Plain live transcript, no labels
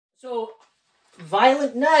So,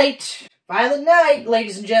 Violent Night,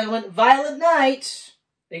 ladies and gentlemen, Violent Night.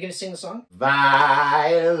 Are you going to sing the song?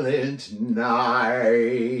 Violent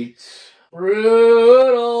Night.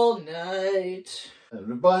 Brutal Night.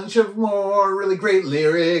 And a bunch of more really great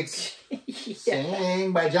lyrics. Yeah.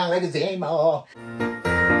 Sang by John Leguizamo.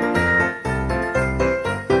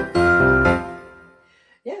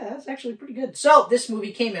 Yeah, that's actually pretty good. So, this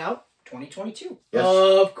movie came out 2022. Yes.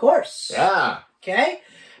 Of course. Yeah. Okay.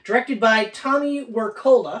 Directed by Tommy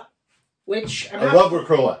Wirkola, which I love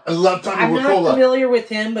Wirkola. I love Tommy Wirkola. I'm not familiar with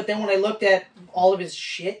him, but then when I looked at all of his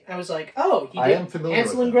shit, I was like, oh, he did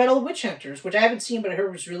Hansel and Gretel Witch Hunters, which I haven't seen, but I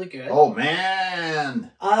heard was really good. Oh, man.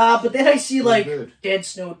 But then I see, like, good. Dead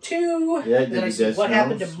Snow 2. Yeah, and then I see What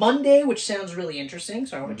Happened to Monday, which sounds really interesting,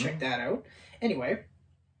 so I want to check that out. Anyway,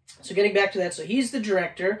 so getting back to that, so he's the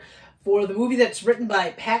director for the movie that's written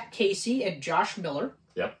by Pat Casey and Josh Miller.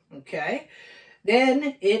 Yep. Okay.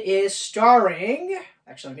 Then it is starring...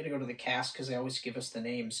 Actually, I'm going to go to the cast because they always give us the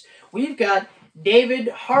names. We've got David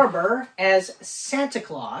Harbour as Santa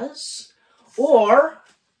Claus or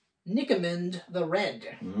Nickamond the Red.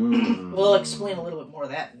 We'll explain a little bit more of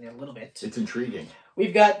that in a little bit. It's intriguing.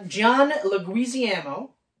 We've got John Leguizamo,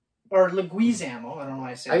 or Leguizamo, I don't know why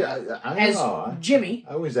I say that, I as know. Jimmy.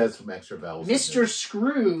 I always add some extra vowels. Mr.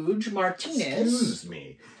 Scrooge Martinez. Excuse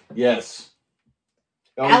me. Yes.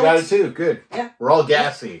 Oh, we got it too. Good. Yeah. We're all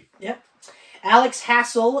gassy. Yep. Alex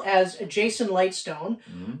Hassel as Jason Lightstone.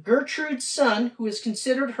 Gertrude's son, who is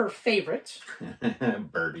considered her favorite.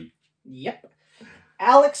 Birdie. Yep.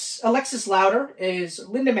 Alexis Louder is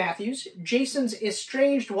Linda Matthews, Jason's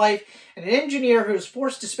estranged wife, and an engineer who is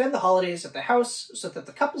forced to spend the holidays at the house so that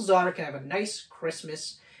the couple's daughter can have a nice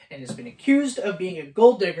Christmas, and has been accused of being a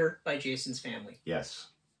gold digger by Jason's family. Yes.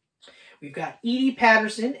 We've got Edie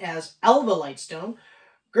Patterson as Alva Lightstone,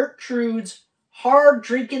 Gertrude's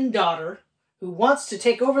hard-drinking daughter, who wants to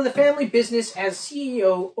take over the family business as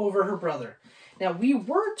CEO over her brother. Now, we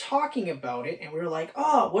were talking about it, and we were like,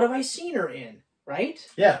 oh, what have I seen her in? Right?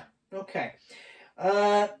 Yeah. Okay.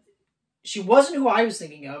 She wasn't who I was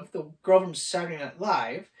thinking of, the girl from Saturday Night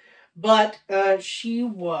Live, but she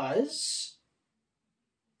was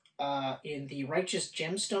in The Righteous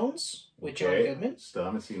Gemstones with John Goodman. Still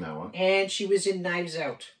haven't seen that one. And she was in Knives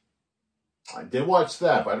Out. I did watch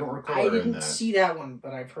that, but I don't recall her in that. I didn't see that one,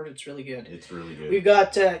 but I've heard it's really good. It's really good. We've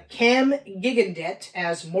got Cam Gigandet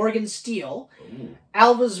as Morgan Steele,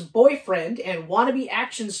 Alva's boyfriend and wannabe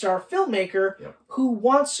action star filmmaker who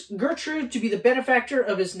wants Gertrude to be the benefactor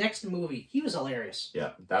of his next movie. He was hilarious.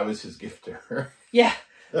 Yeah, that was his gift to her. Yeah,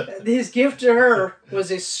 his gift to her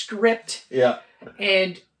was a script. Yeah.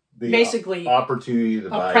 And basically opportunity to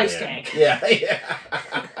buy a price tag. Yeah, yeah.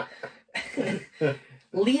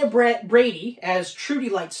 Leah Brady as Trudy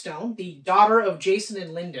Lightstone, the daughter of Jason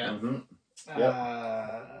and Linda.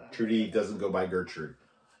 Trudy doesn't go by Gertrude.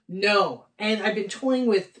 No. And I've been toying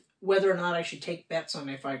with whether or not I should take bets on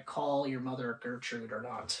if I call your mother Gertrude or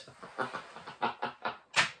not.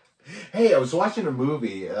 Hey, I was watching a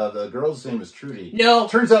movie. The girl's name is Trudy. No.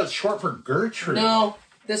 Turns out it's short for Gertrude. No.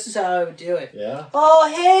 This is how I would do it. Yeah?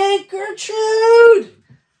 Oh, hey, Gertrude!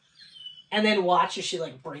 And then watch as she,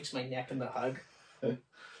 like, breaks my neck in the hug.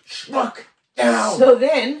 Schmuck down. So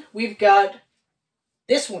then we've got,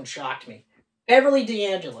 this one shocked me, Beverly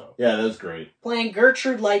D'Angelo. Yeah, that was great. Playing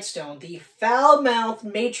Gertrude Lightstone, the foul-mouthed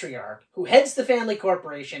matriarch who heads the family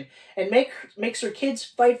corporation and makes her kids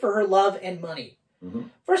fight for her love and money.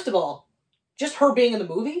 First of all, just her being in the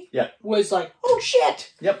movie was like, oh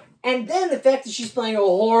shit! Yep. And then the fact that she's playing a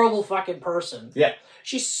horrible fucking person. Yeah.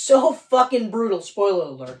 She's so fucking brutal, spoiler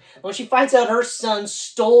alert. When she finds out her son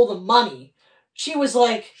stole the money, she was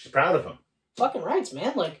like... She's proud of him. Fucking rights,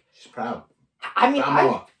 man. Like... She's proud. I mean,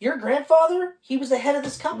 your grandfather, he was the head of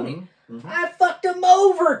this company. I fucked him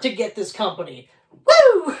over to get this company.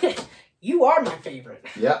 Woo! You are my favorite.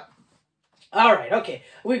 Yep. All right, okay.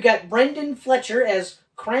 We've got Brendan Fletcher as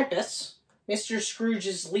Krampus, Mr.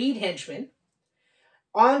 Scrooge's lead henchman.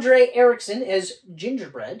 Andre Erickson as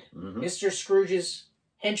Gingerbread, Mr. Scrooge's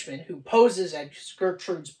henchman, who poses as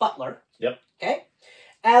Gertrude's butler. Yep. Okay.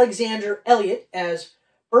 Alexander Elliott as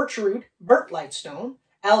Bert Lightstone,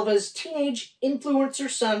 Alva's teenage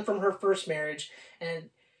influencer son from her first marriage,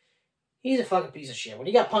 and he's a fucking piece of shit. When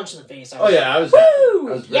he got punched in the face, I was I was happy.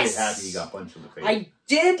 I was very happy he got punched in the face. I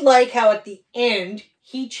did like how at the end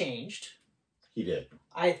he changed. He did.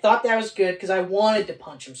 I thought that was good because I wanted to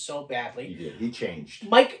punch him so badly. He did. He changed.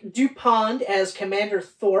 Mike Dupond as Commander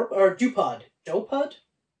Thorpe, or Dupod. Dopod?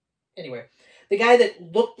 Anyway, the guy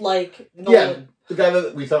that looked like Nolan. Yeah, the guy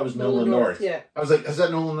that we thought was Nolan North. Yeah. I was like, is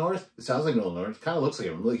that Nolan North? It sounds like Nolan North. Kind of looks like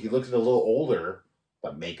him. He looks a little older.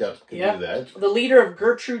 But makeup can do that. The leader of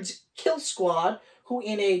Gertrude's kill squad, who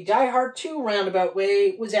in a Die Hard 2 roundabout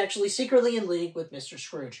way was actually secretly in league with Mr.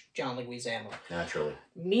 Scrooge, John Leguizamo. Naturally.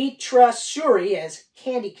 Mitra Suri as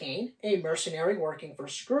Candy Cane, a mercenary working for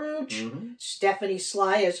Scrooge. Stephanie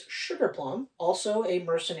Sly as Sugar Plum, also a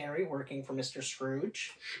mercenary working for Mr.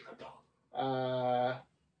 Scrooge. Sean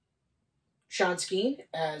Skeen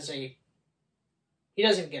as a... He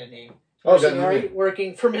doesn't even get a name. Mercenary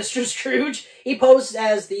working for Mr. Scrooge. He posed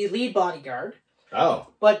as the lead bodyguard. Oh.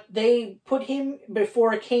 But they put him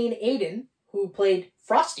before Kane Aiden, who played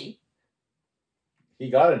Frosty. He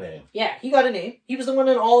got a name. Yeah, he got a name. He was the one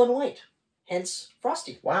in all in white. Hence,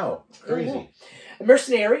 Frosty. Wow. Crazy. Yeah. A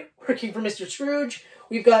mercenary working for Mr. Scrooge.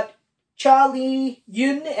 We've got Charlie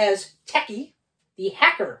Yun as Techie, the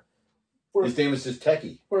hacker. His name is just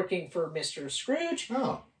Techie. Working for Mr. Scrooge.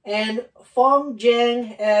 Oh. And Fong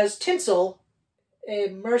Jiang as Tinsel, a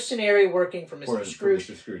mercenary working for Mr. Scrooge.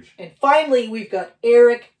 For Mr. Scrooge. And finally, we've got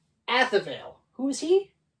Eric Athavale. Who is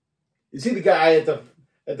he? Is he the guy at the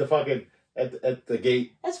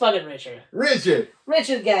gate? That's fucking Richard. Richard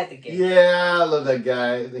the guy at the gate. Yeah, I love that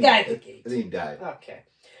guy. Guy at the gate. I think he died. Okay.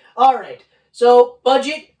 All right. So,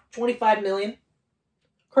 budget, $25 million.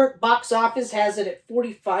 Current box office has it at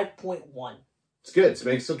 45.1. It's good. It's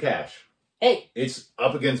making some cash. Hey. It's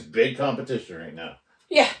up against big competition right now.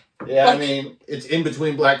 Yeah. Yeah, I mean, it's in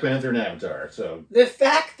between Black Panther and Avatar, so... The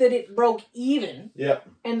fact that it broke even... Yep.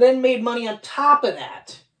 And then made money on top of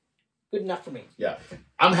that, good enough for me. Yeah.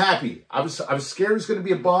 I'm happy. I was scared it was going to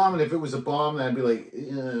be a bomb, and if it was a bomb, then I'd be like,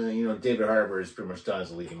 David Harbour is pretty much done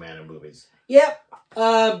as a leading man in movies. Yep.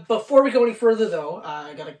 Before we go any further, though,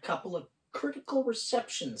 I got a couple of critical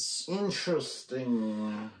receptions.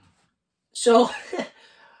 Interesting. So...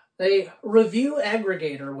 The review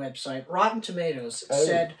aggregator website, Rotten Tomatoes,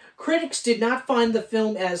 said critics did not find the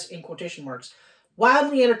film as, in quotation marks,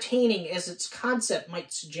 wildly entertaining as its concept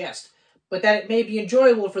might suggest, but that it may be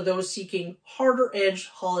enjoyable for those seeking harder-edged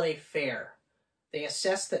holiday fare. They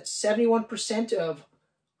assessed that 71% of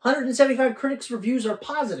 175 critics' reviews are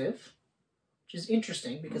positive, which is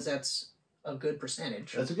interesting because that's a good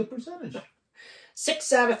percentage. That's a good percentage.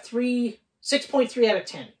 6.3 out of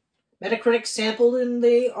 10. Metacritic sampled, and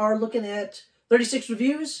they are looking at 36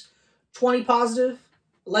 reviews, 20 positive,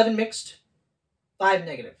 11 mixed, 5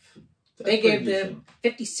 negative. They gave them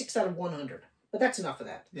 56 out of 100. But that's enough of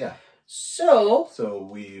that. Yeah. So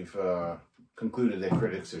we've concluded that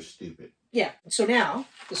critics are stupid. Yeah. So now,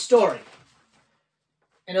 the story.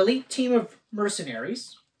 An elite team of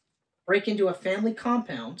mercenaries break into a family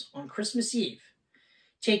compound on Christmas Eve,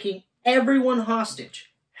 taking everyone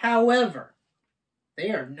hostage. However, they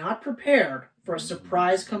are not prepared for a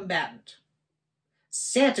surprise combatant.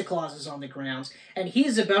 Santa Claus is on the grounds, and he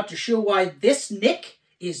is about to show why this Nick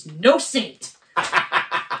is no saint.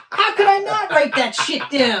 How could I not write that shit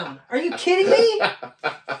down? Are you kidding me?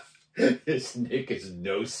 This Nick is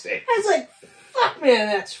no saint. I was like,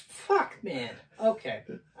 fuck, man. Okay,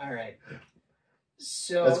 all right.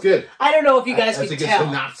 So that's good. I don't know if you guys can tell.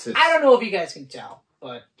 Synopsis. I don't know if you guys can tell,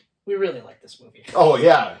 but we really like this movie. Oh,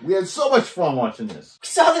 yeah. We had so much fun watching this. We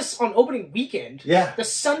saw this on opening weekend. Yeah. The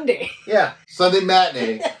Sunday. Yeah. Sunday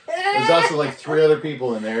matinee. There's also like 3 other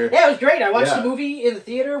people in there. Yeah, it was great. I watched the movie in the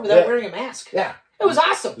theater without wearing a mask. Yeah. It was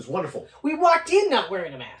awesome. It was wonderful. We walked in not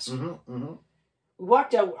wearing a mask. Mm-hmm. Mm-hmm. We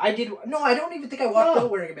walked out. I don't even think I walked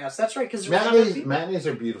out wearing a mask. That's right, because matinees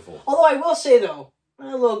are beautiful. Although I will say, though,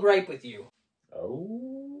 I have a little gripe with you.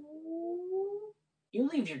 Oh. You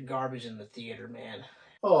leave your garbage in the theater, man.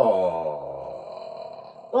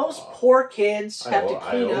 Oh. Those poor kids have to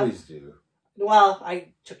clean up. I always do. Well, I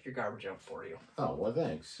took your garbage out for you. Oh, well,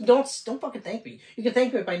 thanks. Don't fucking thank me. You can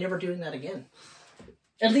thank me by never doing that again.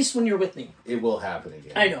 At least when you're with me. It will happen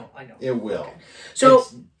again. I know. It will. Okay. So,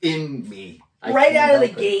 it's in me. Right out of the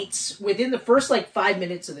gates, within the first, 5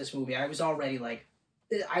 minutes of this movie, I was already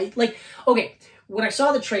okay, when I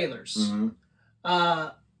saw the trailers,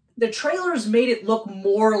 the trailers made it look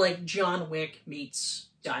more like John Wick meets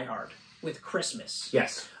Die Hard with Christmas.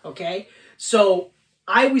 Yes. Okay? So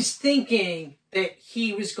I was thinking that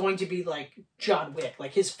he was going to be like John Wick.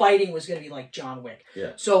 Like, his fighting was going to be like John Wick.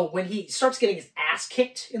 Yeah. So when he starts getting his ass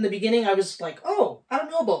kicked in the beginning, I was like, oh, I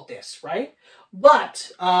don't know about this, right?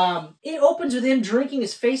 But it opens with him drinking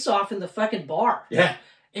his face off in the fucking bar. Yeah.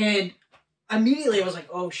 And immediately I was like,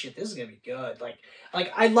 oh shit, this is going to be good. Like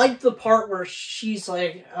I liked the part where she's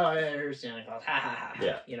like, oh, there's Santa Claus, ha ha ha.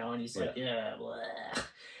 Yeah. You know, and he's like, yeah, blah.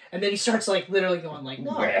 And then he starts literally going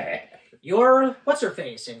no, you're what's her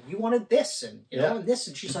face, and you wanted this, and you know, and this,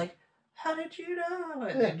 and she's like, how did you know?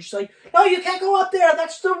 And then she's like, no, you can't go up there.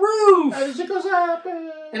 That's the roof. How does it goes up?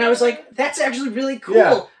 And I was like, that's actually really cool.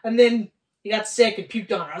 Yeah. And then he got sick and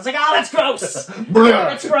puked on her. I was like, oh, that's gross.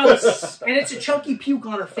 That's gross. And it's a chunky puke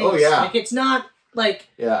on her face. Oh, yeah. Like, it's not like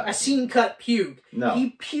a scene cut puke. No.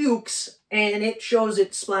 He pukes and it shows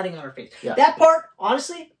it splatting on her face. Yeah. That part,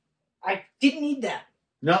 honestly, I didn't need that.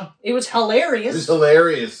 No. It was hilarious. It was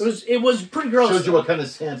hilarious. It was pretty gross. Showed you what kind of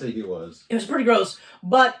Santa he was. It was pretty gross,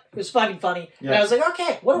 but it was fucking funny. Yeah. And I was like,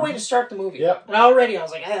 okay, what a way to start the movie. Yep. And already I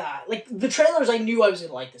was like, the trailers, I knew I was going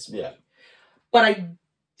to like this movie. Yeah. But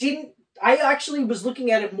I actually was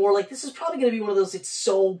looking at it more like, this is probably going to be one of those, it's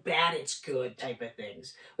so bad it's good type of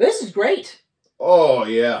things. But this is great. Oh,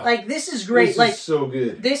 yeah. Like, this is great. This is so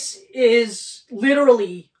good. This is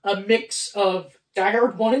literally a mix of Die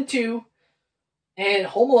Hard 1 and 2, and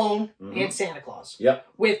Home Alone, and Santa Claus. Yep.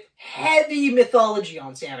 With heavy mythology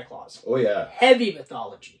on Santa Claus. Oh, yeah. Heavy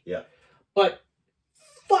mythology. Yeah. But,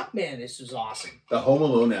 fuck, man, this was awesome. The Home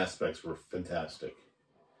Alone aspects were fantastic.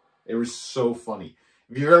 They were so funny.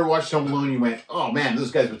 If you ever watched Home Alone, you went, oh, man,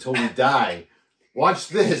 those guys would totally die. Watch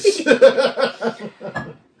this.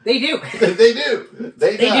 They do. They do.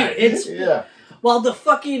 They die. Do. Yeah. Well, the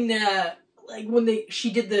fucking, like, when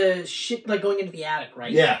she did the shit, like, going into the attic,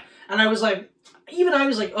 right? Yeah. And I was like,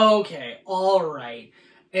 oh, okay, all right.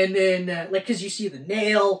 And then, like, because you see the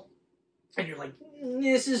nail, and you're like,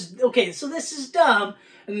 this is, okay, so this is dumb.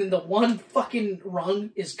 And then the one fucking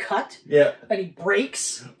rung is cut. Yeah. And he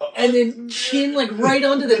breaks. And then chin, like, right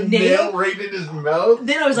onto the nail. Right in his mouth.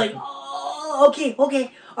 Then I was like, oh, okay,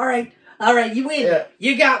 all right, you win. Yeah.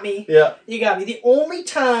 You got me. Yeah. You got me. The only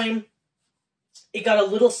time it got a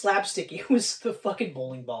little slapsticky was the fucking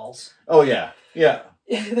bowling balls. Oh, yeah. Yeah.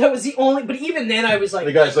 That was the only, but even then I was like...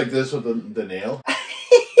 The guy's like this with the nail?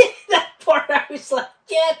 That part I was like,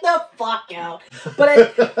 get the fuck out.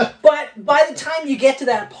 But by the time you get to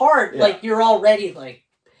that part, like, you're already like,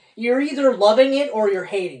 you're either loving it or you're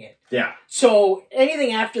hating it. Yeah. So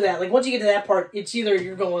anything after that, like, once you get to that part, it's either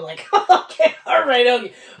you're going like, okay, all right,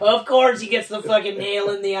 okay. Of course he gets the fucking nail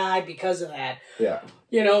in the eye because of that. Yeah.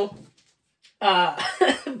 You know?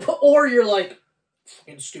 Or you're like,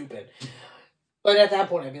 fucking stupid. But at that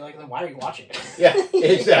point, I'd be like, then why are you watching it? Yeah,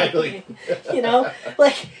 exactly. You know?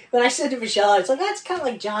 Like, when I said to Michelle, it's like, that's kind of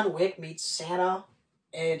like John Wick meets Santa.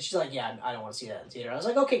 And she's like, yeah, I don't want to see that in the theater. I was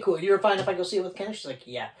like, okay, cool. You're fine if I go see it with Ken? She's like,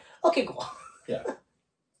 yeah. Okay, cool. Yeah.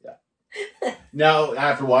 Yeah. Now,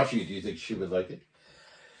 after watching it, do you think she would like it?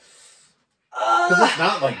 Because it's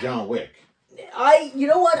not like John Wick. You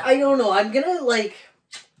know what? I don't know. I'm going to, like,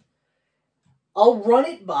 I'll run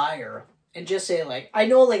it by her. And just say, like, I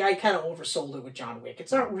know, like, I kind of oversold it with John Wick.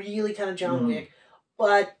 It's not really kind of John Wick,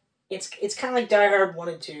 but it's kind of like Die Hard 1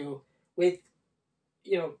 and 2 with,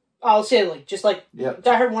 you know, I'll say, like, just like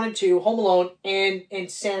Die Hard 1 and 2, Home Alone, and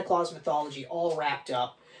Santa Claus mythology all wrapped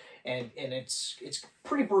up. And it's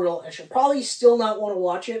pretty brutal. I should probably still not want to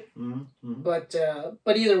watch it. But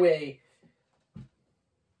either way,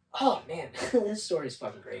 oh, man, this story's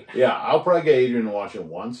fucking great. Yeah, I'll probably get Adrian to watch it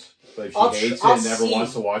once. But if she hates it and never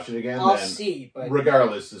wants to watch it again, then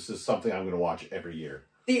regardless, this is something I'm going to watch every year.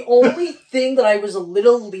 The only thing that I was a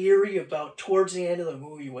little leery about towards the end of the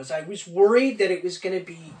movie was I was worried that it was going to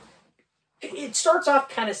be... It starts off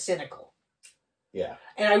kind of cynical. Yeah.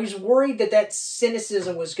 And I was worried that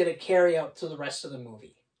cynicism was going to carry out to the rest of the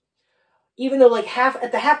movie. Even though, like,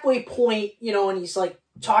 at the halfway point, you know, and he's, like,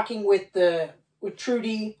 talking with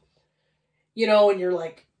Trudy, you know, and you're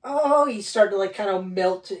like, oh, he's starting to, like, kind of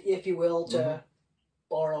melt, if you will, to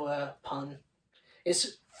borrow a pun.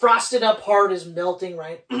 His frosted up heart is melting,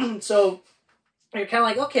 right? So you're kind of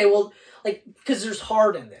like, okay, well, like, because there's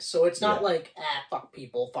heart in this. So it's not like, fuck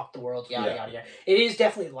people, fuck the world, yada, yada, yada. It is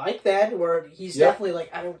definitely like that, where he's definitely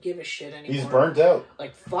like, I don't give a shit anymore. He's burnt out.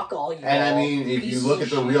 Like, fuck all you. And I mean, if you look at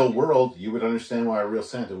the real world, you would understand why a real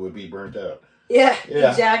Santa would be burnt out. Yeah,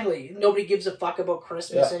 exactly. Nobody gives a fuck about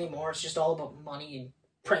Christmas anymore. It's just all about money and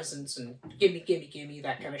presents and gimme,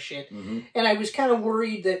 that kind of shit. And I was kind of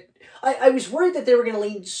worried that... I was worried that they were going to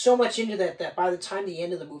lean so much into that by the time the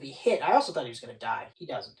end of the movie hit, I also thought he was going to die. He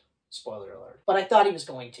doesn't. Spoiler alert. But I thought he was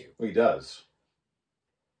going to. Well, he does.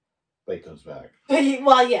 But he comes back.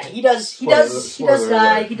 Well, yeah, he does. He does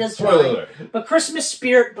die. He does die. But Christmas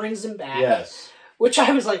spirit brings him back. Yes. Which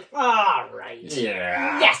I was like, all right.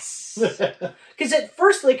 Yeah. Yes. Because at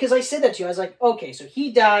first, like, because I said that to you, I was like, okay, so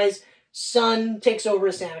he dies, son takes over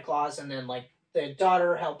as Santa Claus, and then, like, the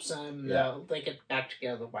daughter helps him. They get back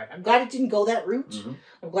together. I'm glad it didn't go that route.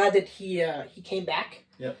 I'm glad that he came back.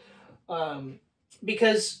 Yep.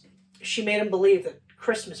 Because she made him believe that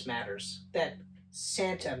Christmas matters. That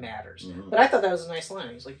Santa matters. Mm-hmm. But I thought that was a nice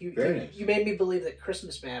line. He's like, nice. You made me believe that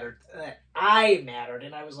Christmas mattered, that I mattered.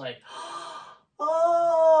 And I was like,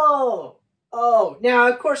 oh. Now,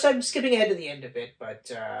 of course, I'm skipping ahead to the end of it,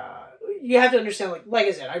 but you have to understand, like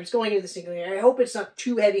I said, I was going into this thing, I hope it's not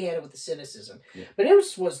too heavy-handed with the cynicism. Yeah. But it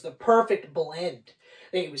was the perfect blend.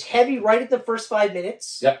 It was heavy right at the first 5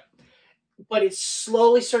 minutes. Yep. But it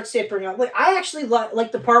slowly starts tapering out. Like, I actually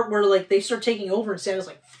like the part where, like, they start taking over and Santa's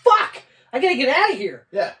like, fuck! I gotta get out of here.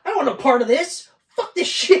 Yeah. I don't want no part of this. Fuck this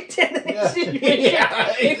shit. Yeah.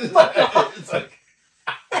 It's like,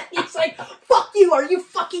 he's like, fuck you. Are you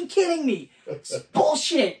fucking kidding me? It's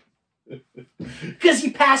bullshit. Because he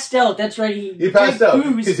passed out. That's right. He passed out.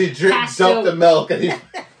 Because he dumped the milk and he...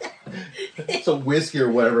 It's a whiskey or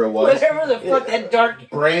whatever it was. Whatever the fuck, that dark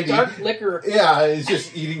brandy. Dark liquor. Yeah, he's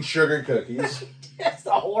just eating sugar cookies. That's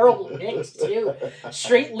a horrible mix, too.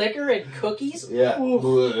 Straight liquor and cookies? Yeah.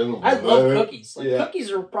 Oof. I love cookies. Like,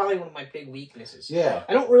 cookies are probably one of my big weaknesses. Yeah.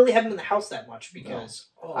 I don't really have them in the house that much because...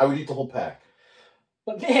 No. I would eat the whole pack.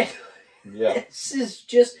 But, man, yeah, this is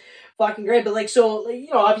just fucking great. But, like, so,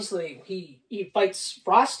 you know, obviously, he fights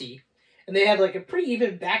Frosty, and they have, like, a pretty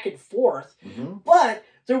even back and forth. Mm-hmm. But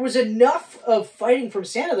there was enough of fighting from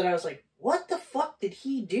Santa that I was like, what the fuck did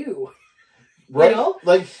he do? Right, you know?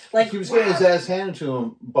 like he was getting his ass handed to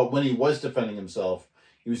him, but when he was defending himself,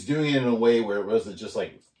 he was doing it in a way where it wasn't just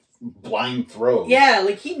like blind throws. Yeah,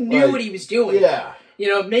 like he knew what he was doing. Yeah, you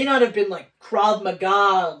know, it may not have been like Krav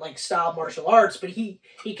Maga like style martial arts, but he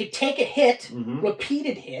could take a hit,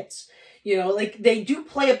 repeated hits. You know, like they do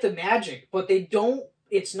play up the magic, but they don't.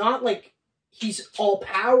 It's not like he's all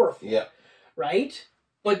powerful. Yeah, right.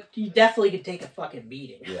 But you definitely could take a fucking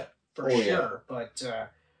beating. Yeah, for sure. Yeah. But.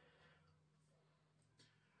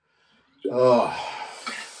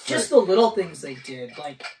 Just the little things they did,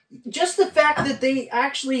 like just the fact that they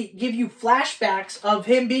actually give you flashbacks of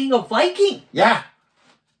him being a Viking. Yeah,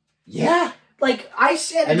 yeah. Like I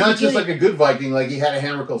said, and not just like a good Viking. Like he had a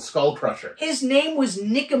hammer called Skull Crusher. His name was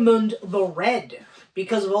Nicomund the Red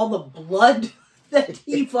because of all the blood that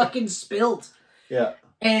he fucking spilled. Yeah,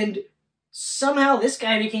 and somehow this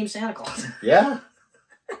guy became Santa Claus. Yeah,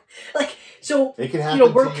 like. So, it can happen, you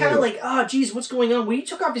know, we're kind of like, oh, geez, what's going on? When he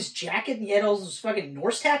took off his jacket and he had all those fucking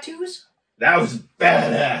Norse tattoos. That was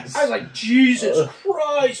badass. I was like, Jesus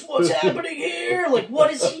Christ, what's happening here? Like, what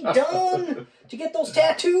has he done to get those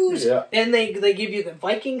tattoos? Yeah. And they give you the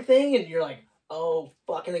Viking thing, and you're like, oh,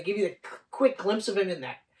 fuck. And they give you the quick glimpse of him in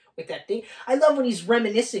that with that thing. I love when he's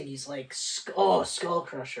reminiscing. He's like, oh, Skull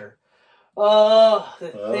Crusher. Oh, the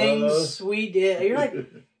things we did. You're like,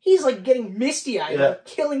 he's like getting misty-eyed,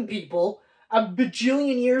 killing people a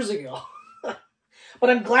bajillion years ago. But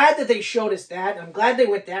I'm glad that they showed us that. I'm glad they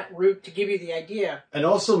went that route to give you the idea. And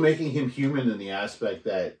also making him human in the aspect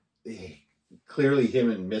that clearly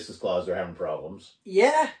him and Mrs. Claus are having problems.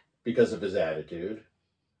 Yeah. Because of his attitude.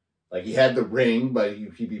 Like he had the ring, but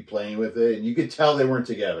he'd be playing with it. And you could tell they weren't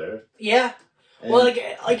together. Yeah. And well,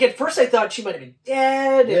 like at first I thought she might have been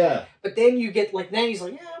dead. Yeah. But then you get, like, then he's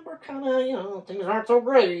like, yeah, we're kind of, you know, things aren't so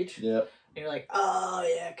great. Yeah. And you're like, oh,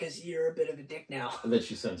 yeah, because you're a bit of a dick now. And then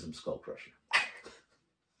she sends him Skull Crusher.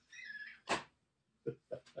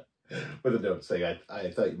 With a note saying, I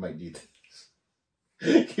thought you might need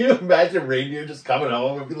this. Can you imagine Reindeer just coming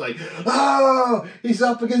home and be like, oh, he's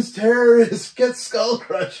up against terrorists. Get Skull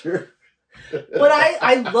Crusher. But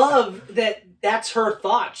I love that that's her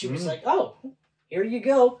thought. She was like, oh, here you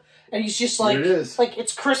go. And he's just like,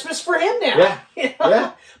 it's Christmas for him now. Yeah. You know?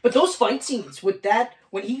 Yeah. But those fight scenes with that,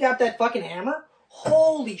 when he got that fucking hammer,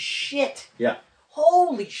 holy shit. Yeah.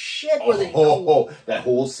 Holy shit. That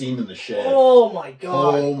whole scene in the shed. Oh my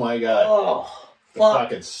God. Oh my God. Oh, the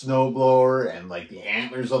fucking snowblower and like the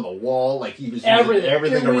antlers on the wall. Like he was using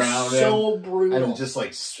everything around him. So brutal. And just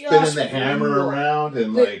like spinning the hammer around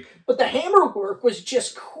and like. But the hammer work was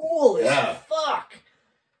just cool as fuck.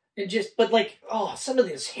 And just, but like, oh, some of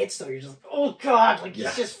these hits though, you're just like, oh God, like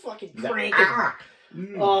he's just fucking cranking.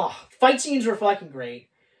 Oh, fight scenes were fucking great.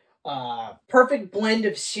 Perfect blend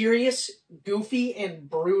of serious, goofy, and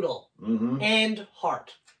brutal. And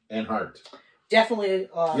heart. And heart. Definitely.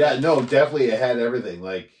 Yeah, no, definitely it had everything.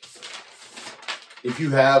 Like, if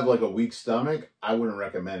you have like a weak stomach, I wouldn't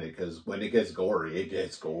recommend it because when it gets gory, it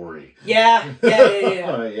gets gory. Yeah.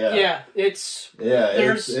 Yeah, it's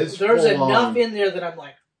there's enough in there that I'm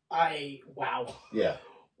like, wow. Yeah.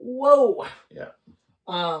 Whoa. Yeah.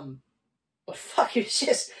 But fuck, it's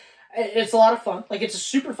a lot of fun. Like, it's a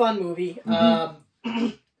super fun movie.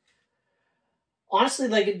 Honestly,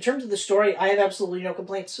 like, in terms of the story, I have absolutely no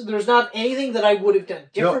complaints. There's not anything that I would have done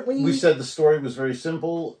differently. No, we said the story was very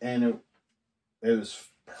simple, and it was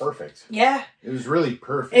perfect. Yeah. It was really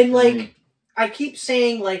perfect. And, like, I keep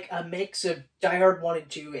saying, like, a mix of Die Hard 1 and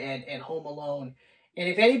 2 and Home Alone. And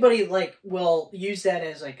if anybody, like, will use that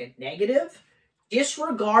as, like, a negative,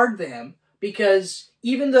 disregard them. Because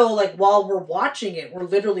even though, like, while we're watching it, we're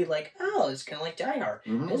literally like, oh, it's kind of like Die Hard.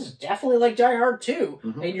 Mm-hmm. This is definitely like Die Hard 2.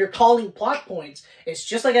 Mm-hmm. And you're calling plot points. It's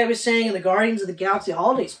just like I was saying in the Guardians of the Galaxy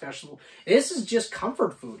Holiday Special. This is just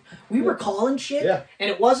comfort food. We were calling shit. Yeah. And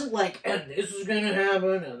it wasn't like, and this is going to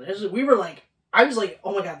happen. And this is, we were like, I was like,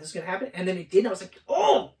 oh my God, this is going to happen. And then it did. And I was like,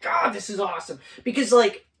 oh God, this is awesome. Because,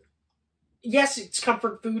 like, yes, it's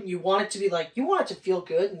comfort food, and you want it to be like, you want it to feel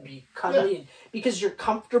good and be cuddly, and because you're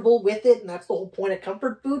comfortable with it, and that's the whole point of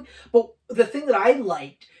comfort food. But the thing that I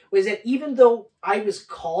liked was that even though I was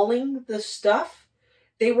calling the stuff,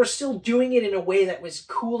 they were still doing it in a way that was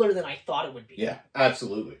cooler than I thought it would be. Yeah,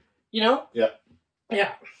 absolutely. You know? Yeah.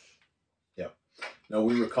 Yeah. No,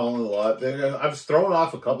 we were calling a lot. I was thrown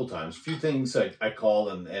off a couple times. A few things I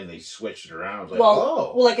called and they switched it around. I was like,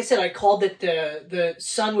 well, like I said, I called that the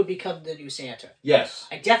son would become the new Santa. Yes.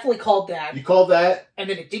 I definitely called that. You called that. And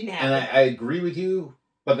then it didn't happen. And I agree with you,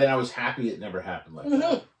 but then I was happy it never happened like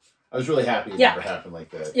that. I was really happy it never happened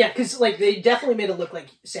like that. Yeah, because, like, they definitely made it look like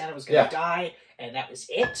Santa was going to die, and that was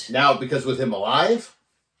it. Now, because with him alive,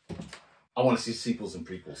 I want to see sequels and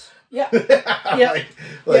prequels. Yeah. Yeah.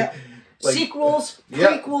 Like, sequels,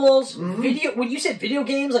 prequels, video. When you said video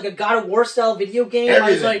games, like a God of War style video game, everything.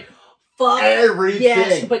 I was like, "Fuck everything!"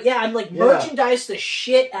 Yes, but yeah, I'm like merchandise the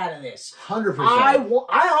shit out of this. 100%.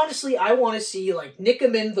 I honestly, I want to see like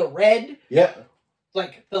Nickemin the Red. Yeah.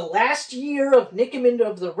 Like the last year of Nickemin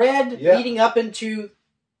of the Red, leading up into,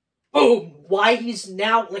 boom, why he's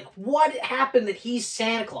now like what happened that he's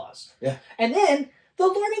Santa Claus. Yeah. And then the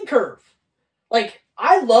learning curve, like.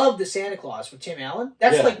 I love the Santa Claus with Tim Allen.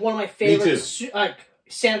 That's like one of my favorite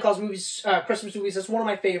Santa Claus movies, Christmas movies. That's one of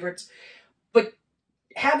my favorites. But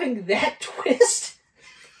having that twist,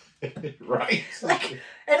 right? Like,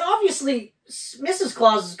 and obviously, Mrs.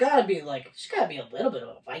 Claus has got to be like, she's got to be a little bit of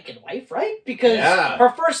a Viking wife, right? Because her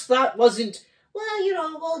first thought wasn't, well, you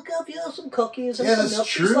know, we'll give you some cookies and some milk.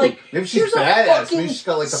 True. She's like, maybe she's badass. Maybe she's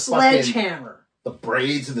got like the sledgehammer. The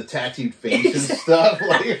braids and the tattooed face and stuff.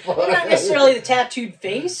 Like, not necessarily the tattooed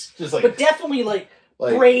face, just like, but definitely like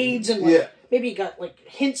braids and like, maybe you got like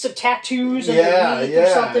hints of tattoos underneath or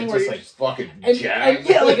something. Just where like just, fucking and like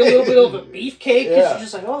a little bit of a beefcake because you're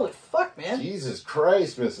just like, holy fuck, man. Jesus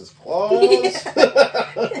Christ, Mrs. Claus.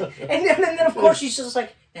 and then of course she's just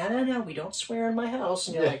like, no, we don't swear in my house.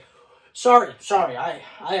 And you're like, sorry, I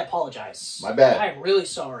apologize. My bad. I'm really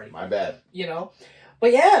sorry. My bad. You know?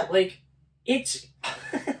 But yeah, like, it's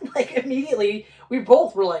like immediately we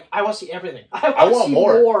both were like, I want to see everything. I want to see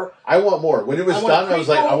more. I want more. When it was done, I was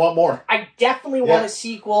like, I want more. I definitely want a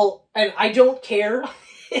sequel, and I don't care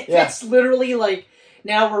if it's literally like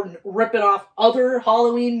now we're ripping off other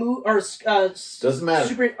Halloween doesn't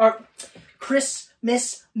matter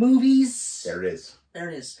Christmas movies. There it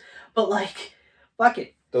is. But like, fuck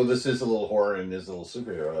it. Though this is a little horror and is a little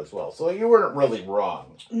superhero as well. So you weren't really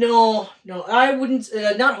wrong. No, I wouldn't,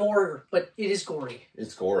 not horror, but it is gory.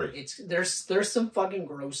 It's gory. There's some fucking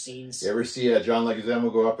gross scenes. You ever see John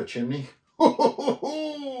Leguizamo go up a chimney? Oh.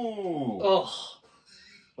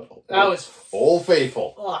 That was... Old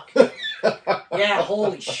Faithful. Fuck. Yeah,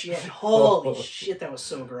 holy shit. Holy shit, that was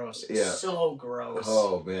so gross. Yeah. So gross.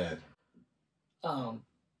 Oh, man.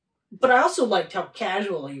 But I also liked how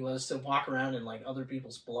casual he was to walk around in, like, other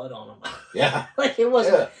people's blood on him. Yeah. Like, it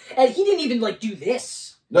wasn't... Yeah. And he didn't even, like, do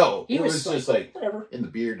this. No. He was just, like, whatever. In the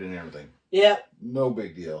beard and everything. Yeah. No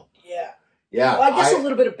big deal. Yeah. Yeah. Well, I guess a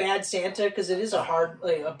little bit of Bad Santa, because it is a hard,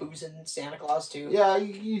 like, a boozing Santa Claus, too. Yeah,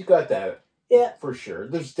 you got that. Yeah. For sure.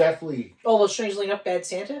 There's definitely... Although, strangely enough, Bad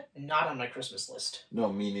Santa, not on my Christmas list. No,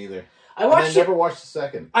 me neither. I never watched the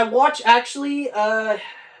second. I watched, actually, no,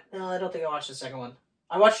 I don't think I watched the second one.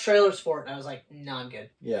 I watched trailers for it, and I was like, no, I'm good.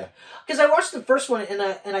 Yeah. Because I watched the first one, and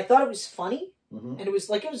I thought it was funny, and it was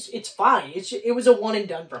like, it's fine. It was a one and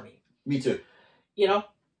done for me. Me too. You know?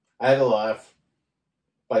 I had a laugh,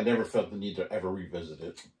 but I never felt the need to ever revisit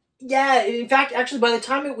it. Yeah, in fact, actually, by the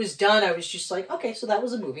time it was done, I was just like, okay, so that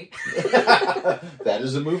was a movie. That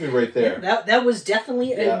is a movie right there. Yeah, that was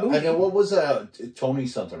definitely a movie. And then what was Tony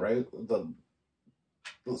something, right?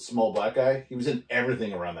 The small black guy. He was in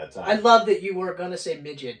everything around that time. I love that you were going to say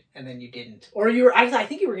midget, and then you didn't. Or you were, I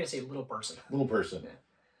think you were going to say little person. Little person. Yeah.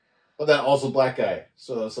 But then also black guy.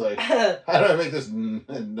 So it's like, how do I make this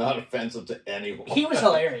not offensive to anyone? He was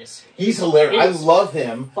hilarious. He's hilarious. I love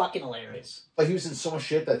him. Fucking hilarious. But he was in so much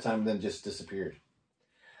shit that time and then just disappeared.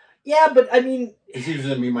 Yeah, but I mean... He was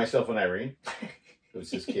in Me, Myself, and Irene. It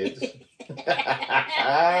was his kids. Oh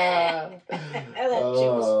man,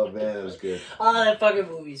 that was good. Oh, that fucking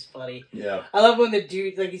movie's funny. Yeah. I love when the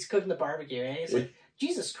dude, like, he's cooking the barbecue, and he's like,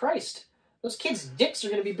 Jesus Christ, those kids' dicks are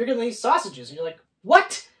gonna be bigger than these sausages. And you're like,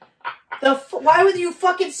 what? Why would you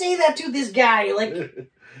fucking say that to this guy? Like,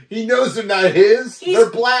 he knows they're not his. They're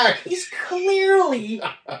black. He's clearly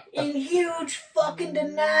in huge fucking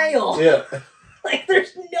denial. Yeah. Like,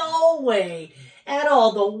 there's no way at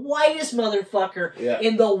all. The whitest motherfucker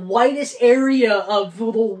in the whitest area of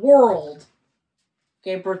the world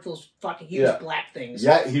gave birth to those fucking huge black things.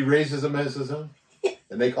 Yeah, he raises them as his own.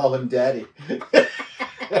 And they call him Daddy.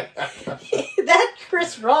 That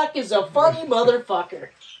Chris Rock is a funny motherfucker.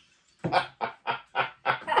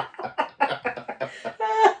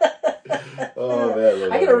 Oh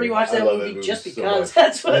man, I gotta rewatch that movie just because.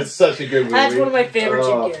 That's such a good movie. That's one of my favorite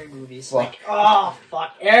Jim Carrey movies. Fuck. Like, oh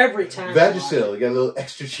fuck, every time. Vagisil, you got a little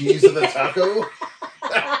extra cheese in the taco.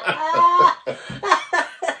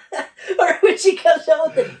 Or when she comes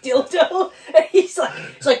out with the dildo, and he's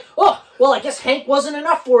like, oh, well, I guess Hank wasn't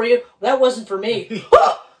enough for you. That wasn't for me.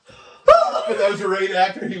 But that was a great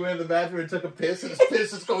actor. He went in the bathroom and took a piss, and his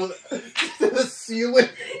piss is going to the ceiling.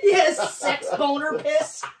 Yes, sex boner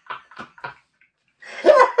piss.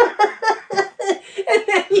 And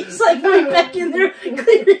then he's like right back in there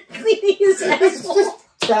cleaning his asshole. Just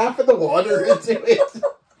tapping the water into it.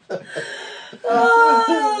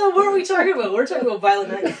 What are we talking about? We're talking about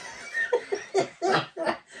Violent Night.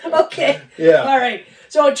 Okay. Yeah. All right.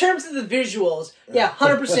 So in terms of the visuals,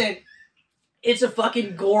 100%. It's a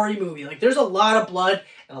fucking gory movie. Like, there's a lot of blood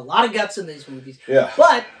and a lot of guts in these movies. Yeah.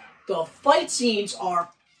 But the fight scenes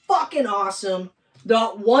are fucking awesome. The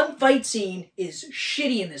one fight scene is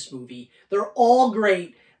shitty in this movie. They're all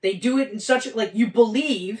great. They do it in such a, like, you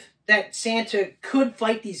believe that Santa could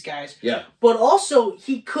fight these guys. Yeah. But also,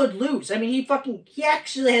 he could lose. I mean, he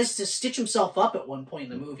actually has to stitch himself up at one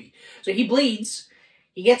point in the movie. So he bleeds.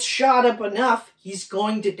 He gets shot up enough, he's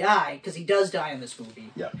going to die, because he does die in this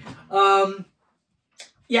movie. Yeah. Oh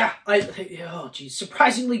geez,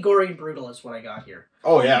 surprisingly gory and brutal is what I got here.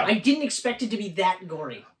 Oh yeah. I didn't expect it to be that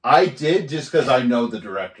gory. I did, just because I know the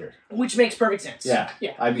director. Which makes perfect sense. Yeah.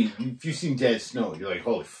 Yeah. I mean, if you've seen Dead Snow, you're like,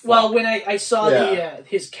 holy fuck. Well, when I saw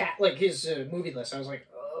his movie list, I was like,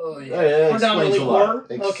 oh yeah. Oh, yeah, Predominantly horror?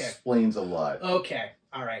 Okay. Explains a lot. Okay.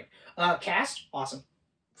 Alright. Cast? Awesome.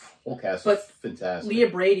 Whole cast but fantastic. Leah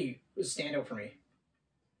Brady was a standout for me.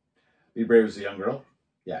 Leah Brady was a young girl?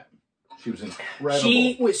 Yeah. She was incredible.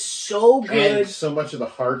 She was so good. And so much of the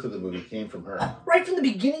heart of the movie came from her. Right from the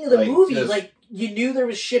beginning of the movie, like, you knew there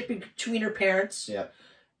was shit between her parents. Yeah.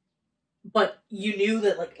 But you knew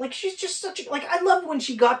that, like she's just such a, like, I love when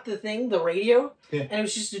she got the radio, and it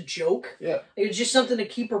was just a joke. Yeah. It was just something to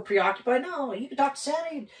keep her preoccupied. No, you can talk to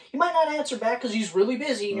Santa. You might not answer back because he's really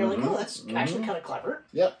busy, and you're like, oh, that's actually kind of clever.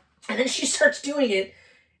 Yep. And then she starts doing it,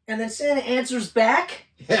 and then Santa answers back.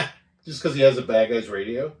 Yeah. Just because he has a bad guy's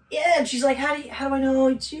radio? Yeah, and she's like, how do I know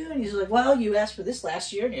it's you? And he's like, well, you asked for this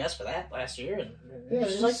last year, and you asked for that last year. And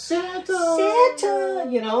she's like, Santa,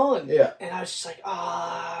 you know? And, and I was just like,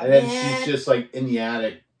 ah, and then she's just, like, in the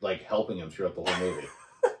attic, like, helping him throughout the whole movie.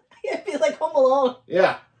 It'd be like Home Alone.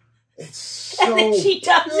 Yeah. It's so and then she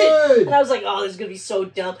does good. it. And I was like, oh, this is going to be so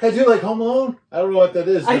dumb. Hey, do you like Home Alone? I don't know what that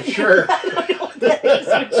is, but sure. I don't know what that is,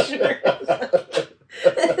 but sure.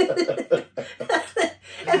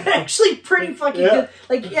 And actually pretty fucking good.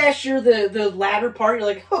 Like, yeah, sure, the latter part, you're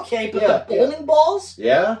like, okay, but the bowling balls?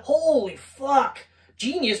 Yeah. Holy fuck.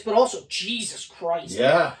 Genius, but also, Jesus Christ.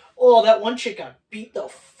 Yeah. Oh, that one chick got beat the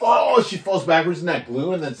fuck. Oh, she falls backwards in that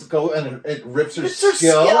glue and then it rips her scalp.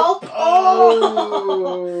 Scalp.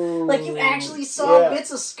 Oh. Like, you actually saw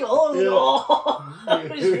bits of skull.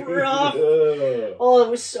 And it was rough. Oh, it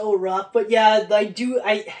was so rough. But yeah,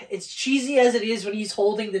 it's cheesy as it is when he's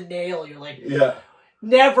holding the nail. You're like,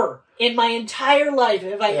 never in my entire life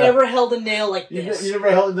have I ever held a nail like this. You never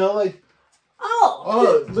held a nail like?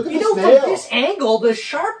 Oh, look at this nail. From this angle, the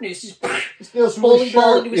sharpness is really bowling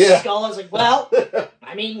ball into his skull. I was like, well,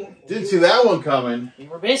 I mean, didn't see that one coming. You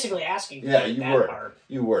were basically asking. Yeah, you were. Part.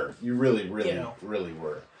 You were. You really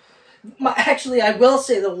were. Actually, I will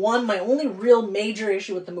say my only real major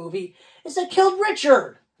issue with the movie is they killed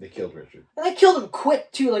Richard. They killed Richard, and they killed him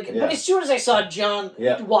quick too. Like, but as soon as I saw John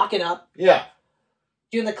walking up,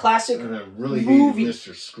 doing the classic movie,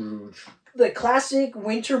 Mr. Scrooge. The classic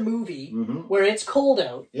winter movie where it's cold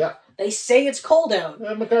out. Yeah. They say it's cold out.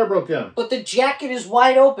 Yeah, my car broke down. But the jacket is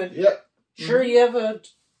wide open. Yeah. Sure, you have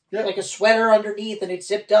like a sweater underneath and it's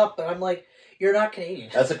zipped up, but I'm like, you're not Canadian.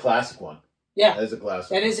 That's a classic one. Yeah. That is a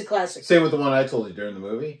classic. That is a classic. Same with the one I told you during the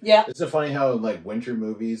movie. Yeah. Isn't it funny how in like winter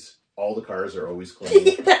movies, all the cars are always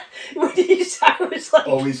clean. I was like,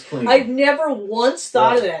 always clean. I've never once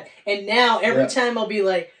thought of that. And now every time I'll be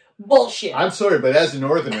like, bullshit. I'm sorry, but as a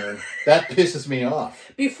northerner, that pisses me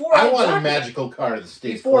off. Before I want got a magical car that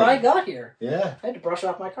stays Before clean. I got here. Yeah. I had to brush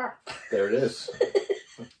off my car. There it is.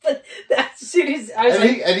 But as soon as I was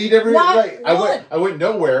he never like what? I went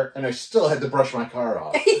nowhere and I still had to brush my car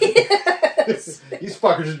off. Yes. These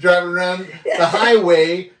fuckers are driving around the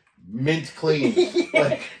highway mint clean. Yeah.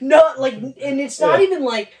 Like, no, like, and it's not even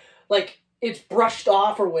like it's brushed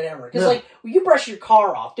off or whatever. Because like when you brush your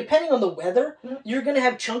car off, depending on the weather, you're gonna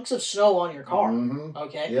have chunks of snow on your car.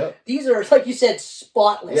 Okay. Yep. These are, like you said,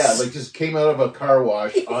 spotless. Yeah, like just came out of a car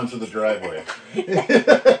wash onto the driveway.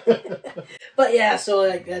 But yeah, so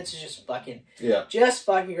like that's just fucking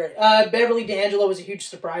great. Beverly D'Angelo was a huge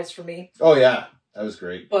surprise for me. Oh yeah, that was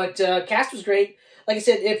great. But cast was great. Like I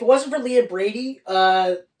said, if it wasn't for Leah Brady,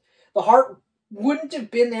 the heart wouldn't have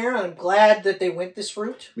been there. I'm glad that they went this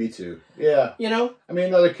route. Me too. Yeah. You know? I mean,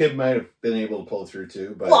 another kid might have been able to pull through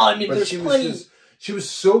too. But, well, I mean, there's she plenty. She was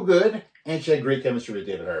so good, and she had great chemistry with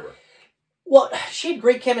David Harbour. Well, she had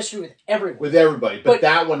great chemistry with everyone. With everybody. But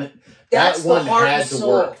that one had to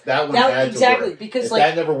work. That one had to work. Because if like,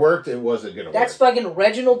 that never worked, it wasn't going to work. That's fucking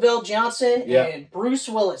Reginald Vell Johnson and Bruce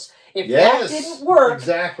Willis. If that didn't work,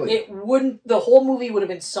 it wouldn't. The whole movie would have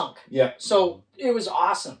been sunk. Yeah. So it was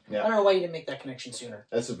awesome. Yeah. I don't know why you didn't make that connection sooner.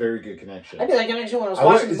 That's a very good connection. I made that connection when I was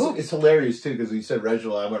watching the movie. It's hilarious too because you said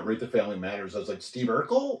Reginald. I went right to Family Matters. I was like, Steve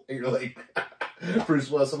Urkel? And you're like, Bruce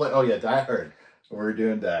Willis. I'm like, oh yeah, Die Hard. We're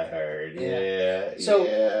doing Die Hard. Yeah.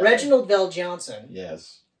 So Reginald Vell Johnson.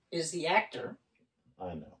 Yes. Is the actor.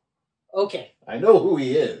 I know. Okay. I know who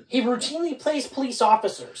he is. He routinely plays police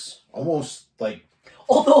officers. Almost like.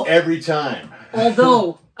 Although every time.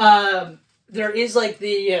 Although there is like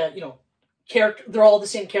the character, they're all the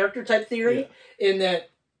same character type theory in that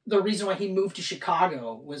the reason why he moved to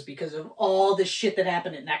Chicago was because of all the shit that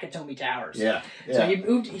happened at Nakatomi Towers. Yeah. So he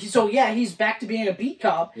moved. He's back to being a beat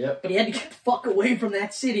cop. Yep. But he had to get the fuck away from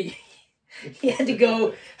that city. He had to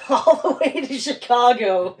go all the way to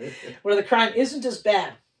Chicago, where the crime isn't as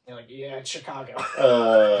bad. You're like, yeah, it's Chicago.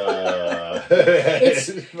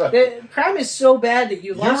 The crime is so bad that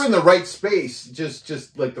you're in the right space,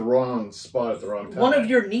 just like the wrong spot at the wrong time. One of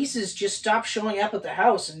your nieces just stopped showing up at the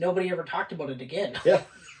house, and nobody ever talked about it again. Yeah.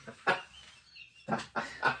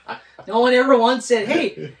 No one ever once said,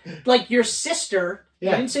 "Hey, like your sister."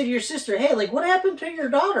 Yeah. You didn't say to your sister, "Hey, like what happened to your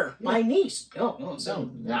daughter, my niece?" No.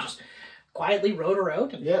 Just quietly wrote her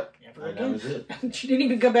out. And never again. That was it. She didn't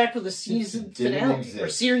even come back for the season finale or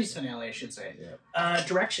series finale, I should say. Yeah.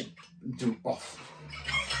 Direction.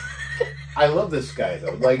 I love this guy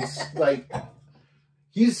though. Like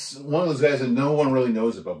he's one of those guys that no one really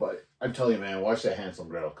knows about. But I'm telling you, man, watch that Hansel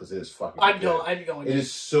and Gretel because it is fucking. I'm going. It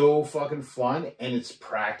is so fucking fun and it's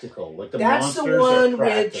practical. Like that's the one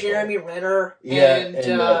with Jeremy Renner and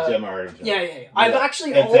Gemma Arterton. Yeah. I've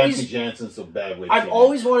actually and always. Fancy Jansen's so bad with. I've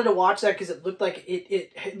always wanted to watch that because it looked like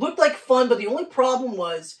it looked like fun, but the only problem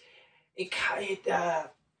was it came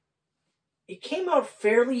out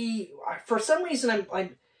fairly. For some reason,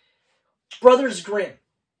 I'm Brothers Grimm.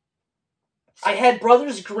 I had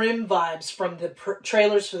Brothers Grimm vibes from the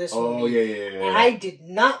trailers for this movie. Oh, yeah. And I did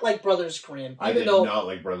not like Brothers Grimm. I did not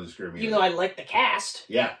like Brothers Grimm either. Even though I liked the cast.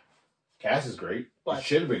 Yeah. Cast is great. But it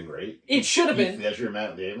should have been great. It should have been. That's your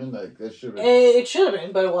Matt Damon. Like, that should have been. It should have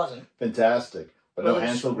been, but it wasn't. Fantastic. But no,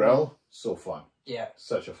 Hansel and Gretel, so fun. Yeah.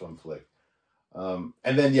 Such a fun flick. And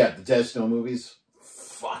then, the Dead Snow movies.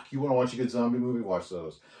 Fuck. You want to watch a good zombie movie? Watch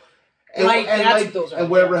those. And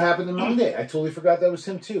whatever happened to Monday. I totally forgot that was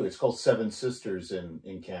him too. It's called Seven Sisters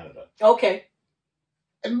in Canada. Okay.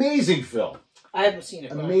 Amazing film. I haven't seen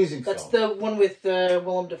it. Amazing film. That's the one with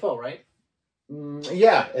Willem Dafoe, right?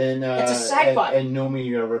 Yeah, and it's a sci-fi. And Nomi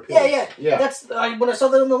Rapace. Yeah. That's when I saw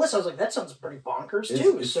that on the list, I was like, that sounds pretty bonkers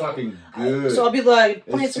too. It's fucking good. So I'll be like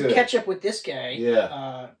playing some catch up with this guy.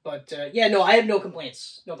 Yeah. No, I have no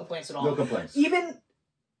complaints. No complaints at all. No complaints. Even.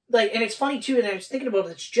 And it's funny too, and I was thinking about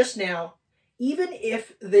this just now, even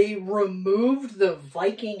if they removed the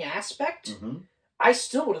Viking aspect, I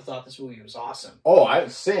still would have thought this movie was awesome. Oh,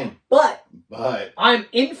 same. But I'm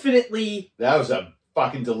infinitely... That was a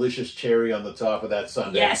fucking delicious cherry on the top of that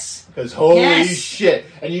sundae. Yes. Because holy shit.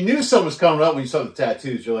 And you knew something was coming up when you saw the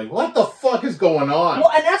tattoos. You're like, what the fuck is going on?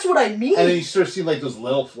 Well, and that's what I mean. And then you start seeing like those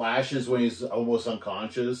little flashes when he's almost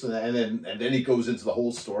unconscious. And then he goes into the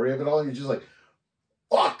whole story of it all. And you're just like...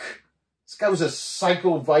 Fuck! This guy was a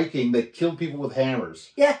psycho Viking that killed people with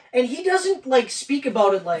hammers. Yeah, and he doesn't, speak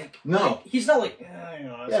about it like... No. He's not like,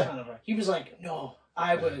 it's kind of a... He was like, no,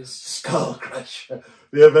 I was Skull Crusher.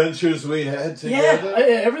 The adventures we had together.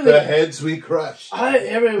 Yeah, everything. The heads we crushed.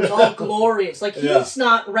 It was all glorious. Like, he's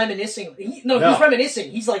not reminiscing. He's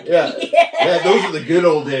reminiscing. He's like, yeah, those are the good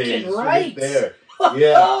old days. Right there.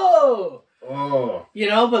 Yeah. Oh. You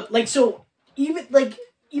know, but like, so even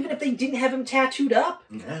if they didn't have him tattooed up,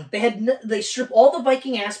 they strip all the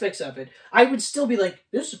Viking aspects of it, I would still be like,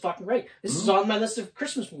 this is fucking great. This is on my list of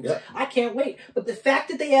Christmas movies. Yep. I can't wait. But the fact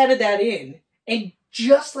that they added that in, and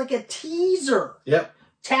just like a teaser,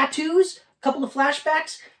 tattoos, a couple of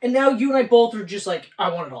flashbacks, and now you and I both are just like, I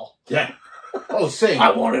want it all. Yeah. Oh, same.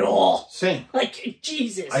 I want it all. Same. Like,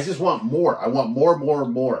 Jesus. I just want more. I want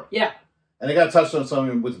more. Yeah. And I got to touch on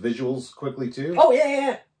something with visuals quickly, too. Oh,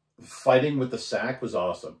 yeah. Fighting with the sack was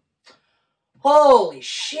awesome. Holy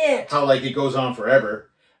shit. How, like, it goes on forever.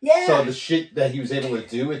 Yeah. So the shit that he was able to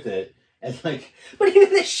do with it, and like... But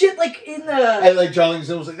even the shit, like, in the... And, like, John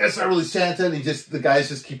Leguizamo was like, that's not really Santa, and the guys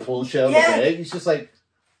just keep pulling shit out of the bag. He's just like...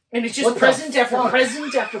 And it's just present after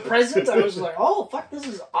present after present. I was like, oh, fuck, this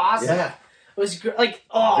is awesome. Yeah. It was, like,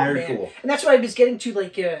 oh, Very man. cool. And that's what I was getting to,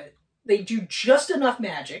 like, they do just enough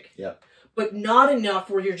magic. Yeah. But not enough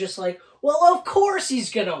where you're just like, well, of course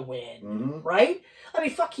he's gonna win, right? I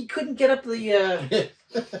mean, fuck, he couldn't get up the,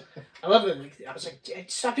 I love it. Like, I was like,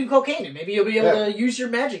 stop doing cocaine and maybe you'll be able to use your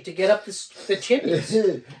magic to get up the chimneys.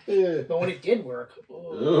 But when it did work,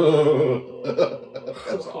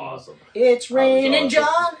 that's awesome. It's raining,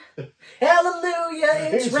 John. Hallelujah,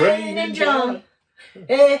 it's raining, John.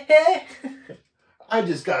 Hey, hey. I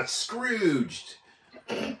just got Scrooged.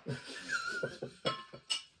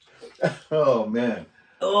 Oh, man.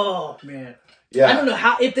 Oh, man. Yeah. I don't know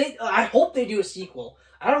how, I hope they do a sequel.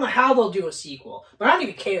 I don't know how they'll do a sequel, but I don't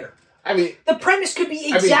even care. I mean... The premise could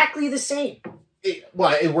be exactly the same. It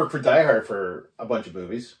worked for Die Hard for a bunch of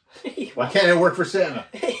movies. Why can't it work for Santa?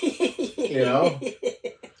 You know?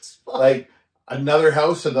 Like, another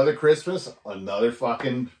house, another Christmas, another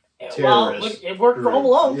fucking terrorist. Well, look, it worked for Home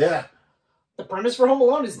Alone. Yeah. The premise for Home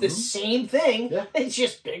Alone is the same thing. Yeah. It's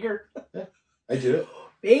just bigger. Yeah, I do it.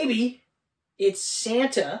 Maybe it's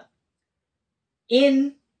Santa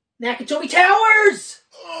in Nakatomi Towers.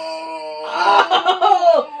 Oh!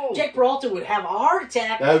 Jack Peralta would have a heart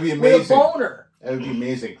attack. That would be amazing. With a boner. That would be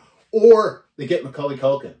amazing. Or they get Macaulay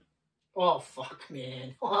Culkin. Oh, fuck,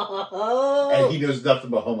 man. And he knows nothing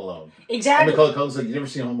about Home Alone. Exactly. And Macaulay Culkin's like, you never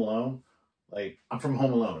seen Home Alone? Like, I'm from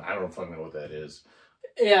Home Alone. I don't fucking know what that is.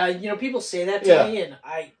 Yeah, you know, people say that to me, and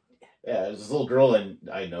I... Yeah, there's this little girl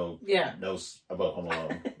I know knows about Home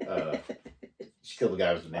Alone. She killed the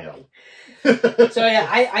guy with the nail. So, yeah,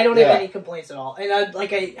 I don't have any complaints at all. And,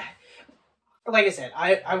 like I said,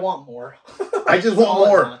 I want more. I just want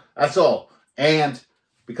more. That's all. And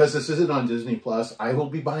because this isn't on Disney Plus, I will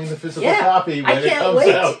be buying the physical copy when it comes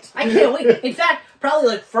out. I can't wait. In fact, probably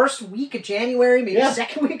like first week of January, maybe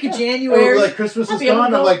second week of January. Like Christmas is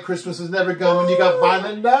gone. I'm like, Christmas is never gone when you got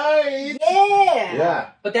Violent Night. Yeah. Yeah.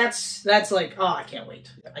 But that's like, oh, I can't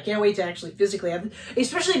wait. I can't wait to actually physically have it.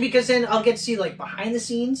 Especially because then I'll get to see like behind the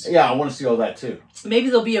scenes. Yeah, I want to see all that too. Maybe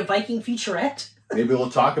there'll be a Viking featurette. Maybe we'll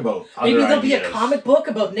talk about Maybe there'll ideas. be a comic book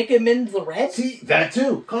about Nickaman the Red. See, that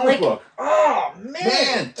too. Comic book. Oh,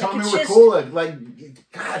 man. Tommy Wirkola. Like,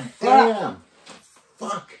 god damn.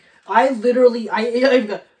 Fuck. I've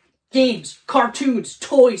got games, cartoons,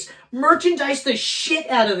 toys, merchandise the shit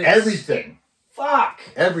out of this. Everything. Fuck.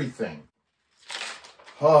 Everything.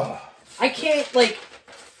 Oh. I can't, like...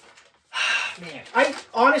 Man, I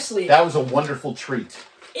honestly... That was a wonderful treat.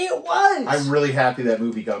 It was. I'm really happy that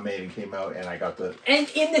movie got made and came out, and I got the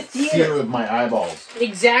in the theater with my eyeballs.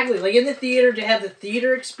 Exactly, like in the theater to have the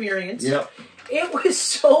theater experience. Yep. It was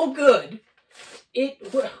so good.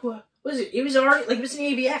 What was it? It was already like it was an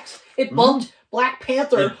AVX. It bumped Black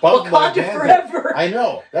Panther. Wakanda Forever. I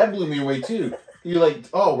know that blew me away too. You're like,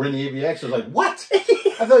 oh, we're in the AVX. I was like, what?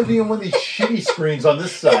 I thought it'd be on one of these shitty screens on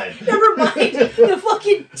this side. Never mind. The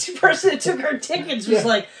fucking person that took our tickets was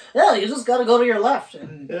like, "Yeah, you just got to go to your left."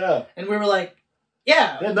 And we were like,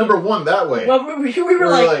 "Yeah." Number one that way. Well, we were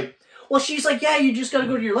like, well, she's like, "Yeah, you just got to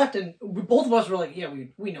go to your left," and both of us were like, "Yeah,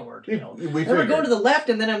 we know where to go." We were going to the left,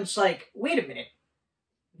 and then I'm just like, "Wait a minute,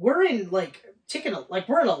 we're in like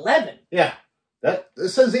we're in 11." Yeah, it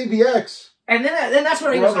says AVX. And then that's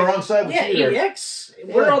what I was on the wrong side of the theater. AVX.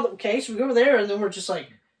 We're all okay. So we go over there, and then we're just like,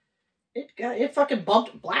 it fucking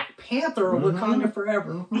bumped Black Panther or Wakanda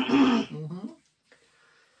Forever.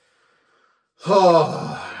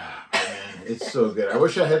 Oh man, it's so good. I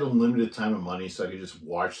wish I had unlimited time and money so I could just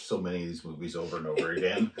watch so many of these movies over and over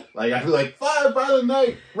again. Like I'd be like, Violent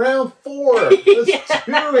Night, round 4. Let's do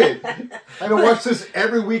it. I can watch this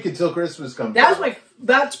every week until Christmas comes. That was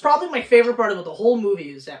that's probably my favorite part about the whole movie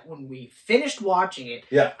is that when we finished watching it,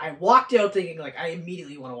 I walked out thinking, like, I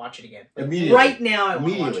immediately want to watch it again. Like, immediately. Right now, I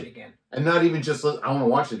want to watch it again. And not even just, I want to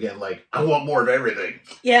watch it again. Like, I want more of everything.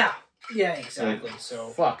 Yeah. Yeah, exactly. Like, so,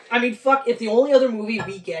 fuck. I mean, fuck, if the only other movie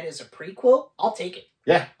we get is a prequel, I'll take it.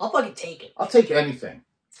 Yeah. I'll fucking take it. I'll take anything.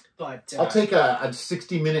 But I'll take a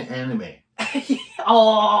 60-minute anime.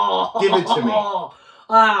 Oh. Give it to me.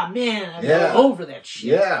 Ah, man. I'm all over that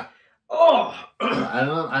shit. Yeah. Oh.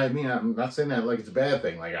 I mean, I'm not saying that like it's a bad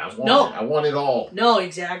thing. Like, I want it. I want it all. No,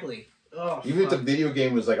 exactly. Oh, even if the video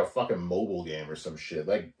game was like a fucking mobile game or some shit.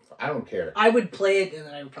 Like, I don't care. I would play it and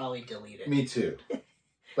then I would probably delete it. Me too.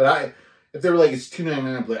 But if they were like, it's $2.99,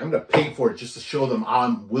 I'm like, I'm gonna pay for it just to show them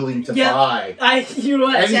I'm willing to buy you know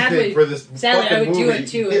what, anything for this sadly, fucking I would movie. do it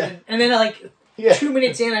too. Yeah. And then like 2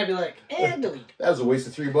 minutes in, I'd be like, delete. That was a waste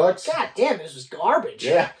of $3. God damn, this was garbage.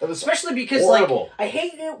 Yeah, that was especially because horrible. Like I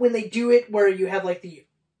hate it when they do it where you have like the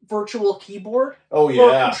virtual keyboard. Oh yeah,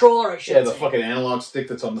 or controller. I should say. The fucking analog stick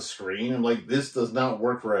that's on the screen. I'm like, this does not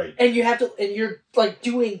work right. And you have to, and you're like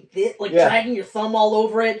doing this, like dragging your thumb all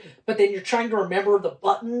over it, but then you're trying to remember the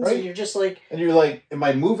buttons, and you're just like, and you're like, am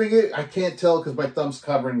I moving it? I can't tell because my thumb's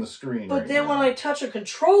covering the screen. But then when I touch a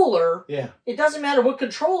controller, it doesn't matter what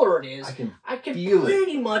controller it is. I can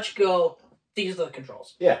pretty much go, these are the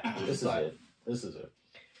controls. Yeah, this is it. This is it.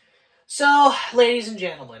 So, ladies and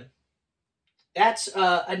gentlemen, that's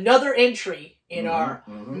another entry in our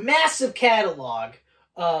massive catalog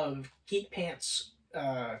of Geek Pants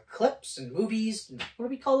clips and movies. And what do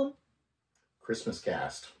we call them? Christmas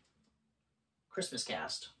cast. Christmas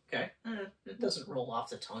cast. Okay. It doesn't roll off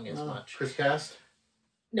the tongue as much. Chris cast?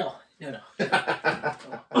 No.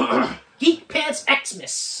 Geek Pants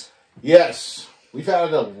Xmas. Yes. We've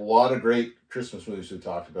had a lot of great Christmas movies we've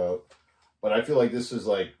talked about, but I feel like this is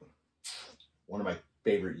like one of my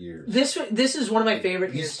favorite years. This is one of my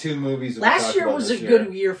favorite years. These two movies. Last year was a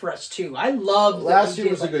good year for us too. I loved. Last year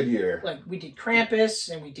was a good year. Like we did Krampus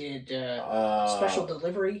and we did Special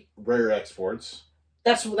Delivery. Rare Exports.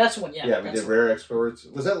 That's one. Yeah. Yeah, we did Rare Exports.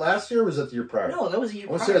 Was that last year or was that the year prior? No, that was the year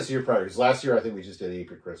prior. I want to say that's the year prior because last year I think we just did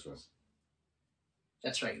Epic Christmas.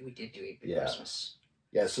 That's right. We did do Epic Christmas.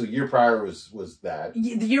 Yeah, so the year prior was that. The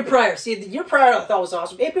year prior. See, the year prior I thought was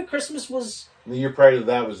awesome. Epic Christmas was... The year prior to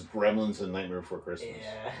that was Gremlins and Nightmare Before Christmas.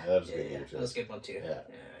 Yeah. That was a good year, too. That was a good one, too. Yeah,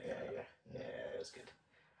 it was good.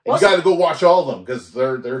 And you got to go watch all of them, because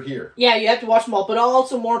they're here. Yeah, you have to watch them all. But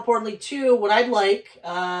also, more importantly, too, what I'd like,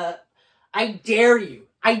 I dare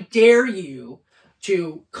you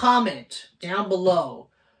to comment down below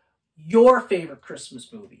your favorite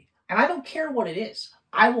Christmas movie. And I don't care what it is.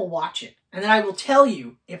 I will watch it. And then I will tell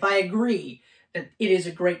you if I agree that it is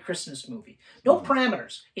a great Christmas movie. No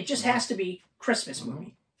parameters. It just has to be Christmas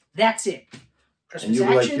movie. That's it. Christmas and you'll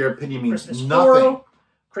be action, like, your opinion means Christmas nothing. Horror,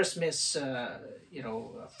 Christmas,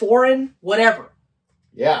 foreign, whatever.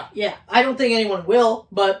 Yeah. Yeah. I don't think anyone will,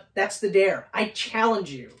 but that's the dare. I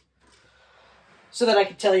challenge you. So that I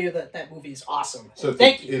can tell you that that movie is awesome. So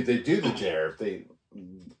Thank you. If they do the dare,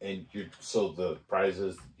 so the prize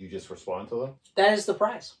is you just respond to them? That is the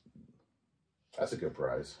prize. That's a good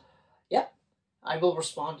prize. Yep. I will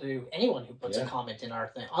respond to anyone who puts a comment in our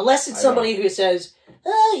thing. Unless it's somebody who says,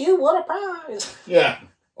 oh, you want a prize. Yeah.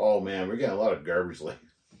 Oh, man, we're getting a lot of garbage lately.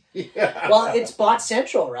 Yeah. Well, it's Bot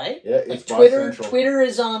Central, right? Yeah, it's like Bot Twitter. Central. Twitter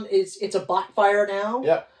is on. It's a bot fire now.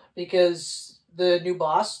 Yeah. Because the new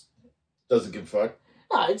boss doesn't give a fuck.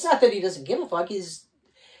 No, it's not that he doesn't give a fuck. His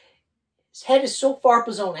head is so far up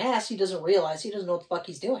his own ass, he doesn't realize he doesn't know what the fuck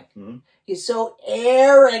he's doing. Mm-hmm. He's so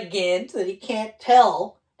arrogant that he can't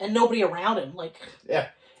tell, and nobody around him. Like, yeah.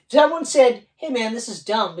 If someone said, "Hey, man, this is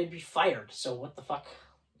dumb," they'd be fired. So what the fuck?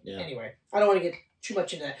 Yeah. Anyway, I don't want to get too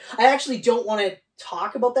much into that. I actually don't want to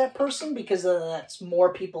talk about that person because that's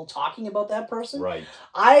more people talking about that person. Right.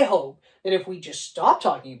 I hope that if we just stop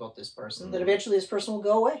talking about this person, that eventually this person will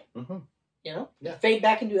go away. Mm-hmm. You know? Yeah. Fade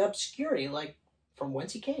back into obscurity, like from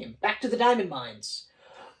whence he came. Back to the diamond mines.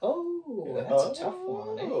 Oh, that's a tough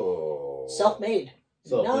one, eh? Self-made.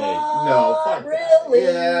 Self-made. Not no, fuck really.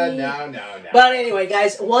 That. Yeah, no. But anyway,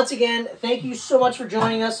 guys, once again, thank you so much for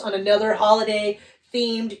joining us on another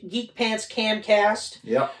holiday-themed Geek Pants CAMCAST.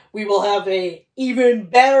 Yep. We will have a even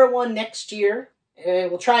better one next year.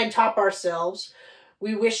 We'll try and top ourselves.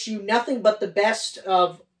 We wish you nothing but the best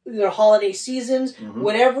of the holiday seasons. Mm-hmm.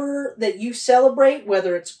 Whatever that you celebrate,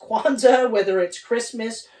 whether it's Kwanzaa, whether it's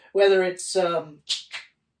Christmas, whether it's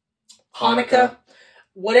Hanukkah,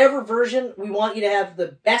 whatever version, we want you to have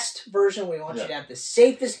the best version. We want you to have the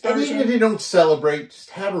safest version. And even if you don't celebrate, just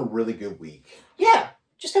have a really good week. Yeah.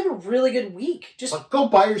 just have a really good week. Just But go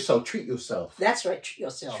buy yourself. Treat yourself. That's right. Treat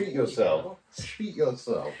yourself. Treat yourself. Treat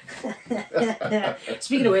yourself.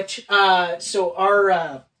 Speaking of which, so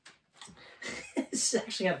our this is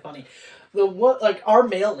actually kind of funny. Our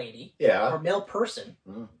mail lady, our mail person,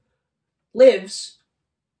 lives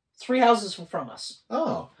 3 houses from us.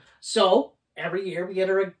 Oh. So every year we get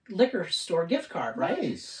her a liquor store gift card, right?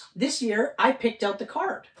 Nice. This year I picked out the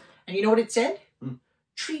card, and you know what it said?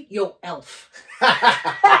 Treat your elf.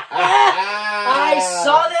 I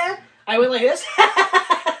saw that. I went like this.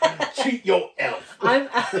 Treat your elf. I'm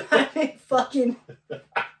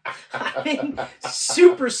in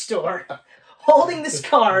Superstore, holding this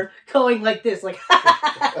card, going like this, like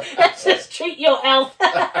it says "Treat your elf,"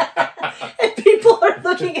 and people are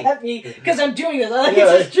looking at me because I'm doing this. It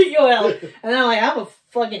says "Treat your elf," and I'm like, I'm a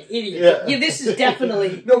fucking idiot. Yeah, this is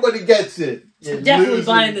definitely nobody gets it. Definitely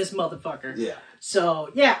buying this motherfucker. Yeah. So,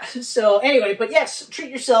 yeah. So, anyway, but yes, treat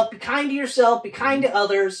yourself. Be kind to yourself. Be kind to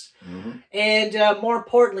others. And more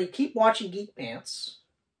importantly, keep watching Geek Pants.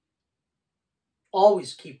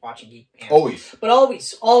 Always keep watching Geek Pants. Always. But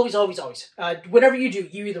always. Whatever you do,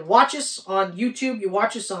 you either watch us on YouTube, you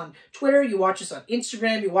watch us on Twitter, you watch us on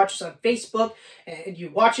Instagram, you watch us on Facebook, and you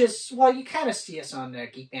watch us, well, you kind of see us on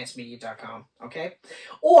geekpantsmedia.com, okay?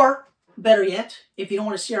 Or, better yet, if you don't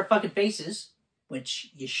want to see our fucking faces,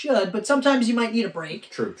 which you should, but sometimes you might need a break.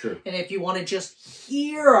 True. And if you want to just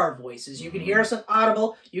hear our voices, you can hear us on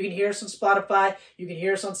Audible, you can hear us on Spotify, you can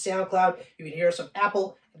hear us on SoundCloud, you can hear us on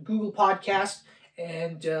Apple and Google Podcasts,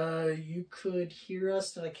 and you could hear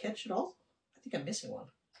us. Did I catch it all? I think I'm missing one.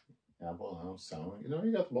 Apple, Sound. You know,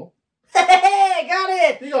 you got them all. Hey, got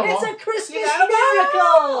it! It's a Christmas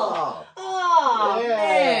miracle! Oh, yeah.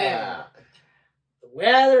 Man. The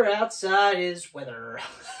weather outside is weather.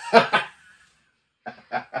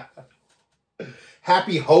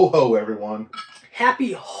 Happy ho-ho, everyone.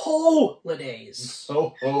 Happy holidays.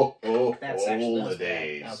 Ho-ho-ho That's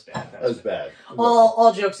holidays. That was bad.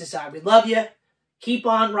 All jokes aside, we love you. Keep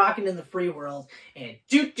on rocking in the free world. And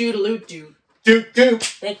doot-doot-a-loot-doot. Doot-doot.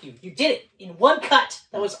 Thank you. You did it in one cut.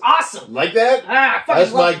 That was awesome. Like that?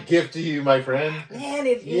 That's my gift to you, my friend. Man,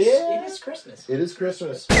 it is Christmas. It is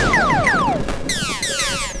Christmas.